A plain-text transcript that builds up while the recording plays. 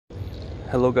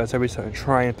Hello guys, everybody's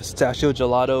trying pistachio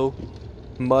gelato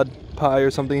mud pie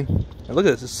or something. And look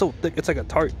at this, it's so thick, it's like a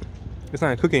tart. It's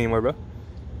not a cookie anymore, bro.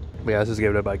 But yeah, let's just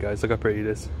give it a bite, guys. Look how pretty it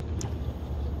is.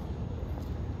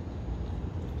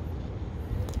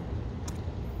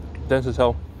 Dense as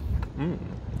hell. I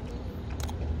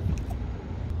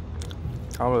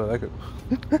don't really like it.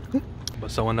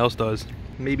 But someone else does.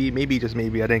 Maybe, just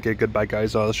maybe I didn't get a good bite,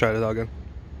 guys, so let's try it out again.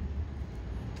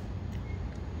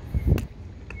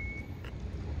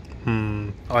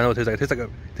 Oh, I know what it tastes like. It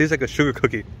tastes like a sugar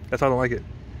cookie. That's why I don't like it.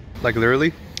 Like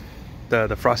literally,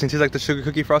 the frosting tastes like the sugar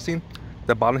cookie frosting.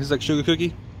 The bottom tastes like sugar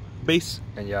cookie base.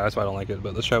 And yeah, that's why I don't like it.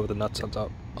 But let's try it with the nuts on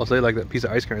top. I'll say like that piece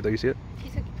of ice cream right there. You see it?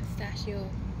 Tastes like pistachio.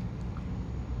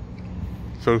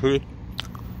 Sugar cookie.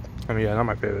 I mean, yeah, not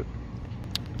my favorite.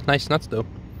 Nice nuts though.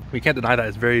 We can't deny that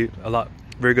it's very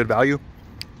good value.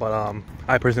 But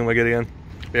I personally want to get it again.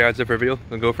 But yeah, that's it for the video.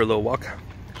 We'll go for a little walk.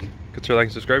 Consider liking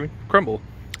and subscribing. Crumbl.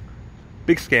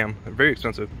 Big scam, very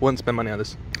expensive. Wouldn't spend money on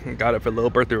this. Got it for a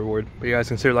little birthday reward. But you guys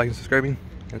consider liking and subscribing.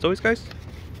 And as always, guys,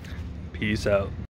 peace out.